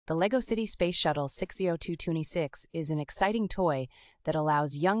The LEGO City Space Shuttle 60226 is an exciting toy that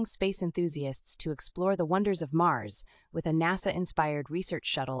allows young space enthusiasts to explore the wonders of Mars with a NASA-inspired research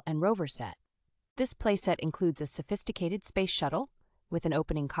shuttle and rover set. This playset includes a sophisticated space shuttle with an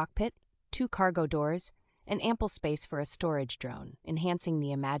opening cockpit, 2 cargo doors, and ample space for a storage drone, enhancing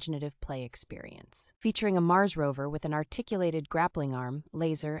the imaginative play experience. Featuring a Mars rover with an articulated grappling arm,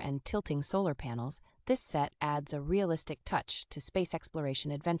 laser, and tilting solar panels, this set adds a realistic touch to space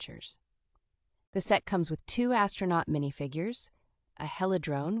exploration adventures. The set comes with 2 astronaut minifigures, a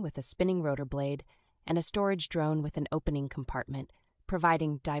helidrone with a spinning rotor blade, and a storage drone with an opening compartment,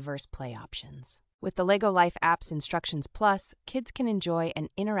 providing diverse play options. With the LEGO Life app's Instructions Plus, kids can enjoy an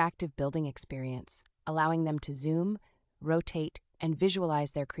interactive building experience, allowing them to zoom, rotate, and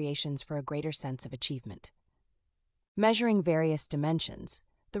visualize their creations for a greater sense of achievement. Measuring various dimensions,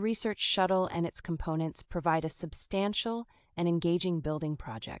 the research shuttle and its components provide a substantial and engaging building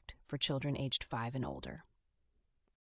project for children aged 5 and older.